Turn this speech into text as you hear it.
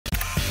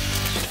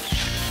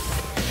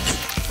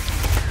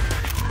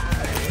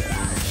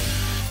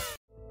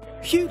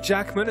Hugh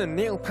Jackman and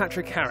Neil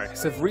Patrick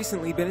Harris have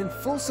recently been in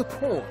full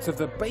support of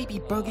the Baby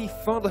Buggy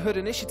Fatherhood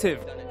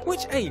Initiative,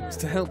 which aims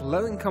to help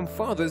low-income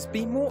fathers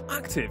be more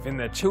active in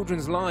their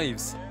children's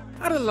lives.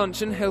 At a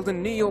luncheon held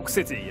in New York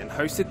City and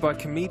hosted by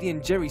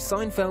comedian Jerry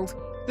Seinfeld,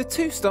 the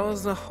two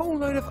stars and a whole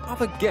load of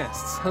other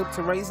guests helped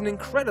to raise an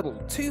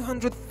incredible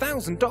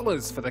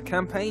 $200,000 for the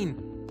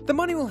campaign. The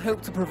money will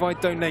help to provide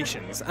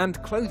donations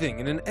and clothing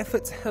in an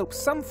effort to help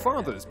some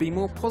fathers be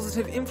more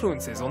positive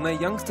influences on their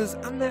youngsters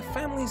and their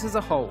families as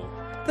a whole.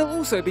 There'll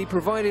also be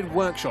provided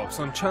workshops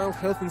on child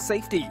health and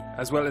safety,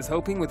 as well as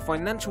helping with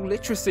financial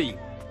literacy,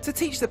 to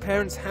teach the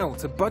parents how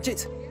to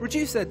budget,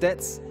 reduce their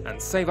debts,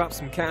 and save up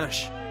some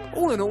cash.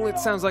 All in all, it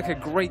sounds like a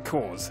great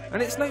cause,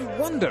 and it's no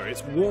wonder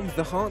it's warmed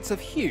the hearts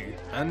of Hugh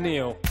and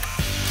Neil.